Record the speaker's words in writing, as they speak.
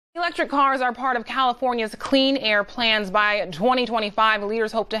Electric cars are part of California's clean air plans. By 2025,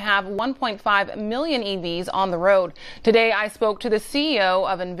 leaders hope to have 1.5 million EVs on the road. Today, I spoke to the CEO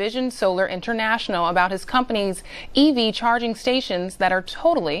of Envision Solar International about his company's EV charging stations that are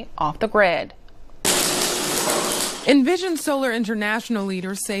totally off the grid. Envision Solar International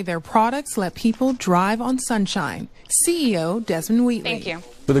leaders say their products let people drive on sunshine. CEO Desmond Wheatley. Thank you.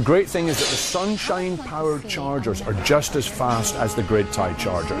 So the great thing is that the sunshine-powered chargers are just as fast as the grid-tied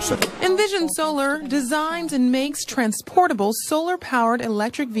chargers. Envision Solar designs and makes transportable solar-powered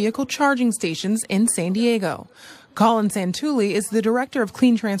electric vehicle charging stations in San Diego. Colin Santulli is the director of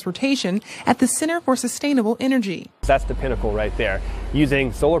clean transportation at the Center for Sustainable Energy. That's the pinnacle right there,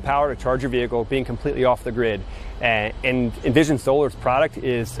 using solar power to charge your vehicle, being completely off the grid. And Envision Solar's product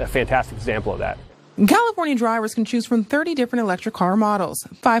is a fantastic example of that. California drivers can choose from 30 different electric car models.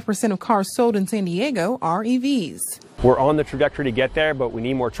 5% of cars sold in San Diego are EVs. We're on the trajectory to get there, but we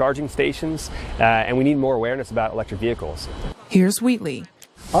need more charging stations and we need more awareness about electric vehicles. Here's Wheatley.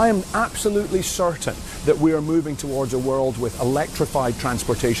 I am absolutely certain that we are moving towards a world with electrified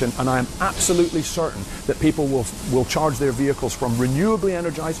transportation, and I am absolutely certain that people will charge their vehicles from renewably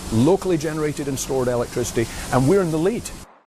energized, locally generated and stored electricity, and we're in the lead.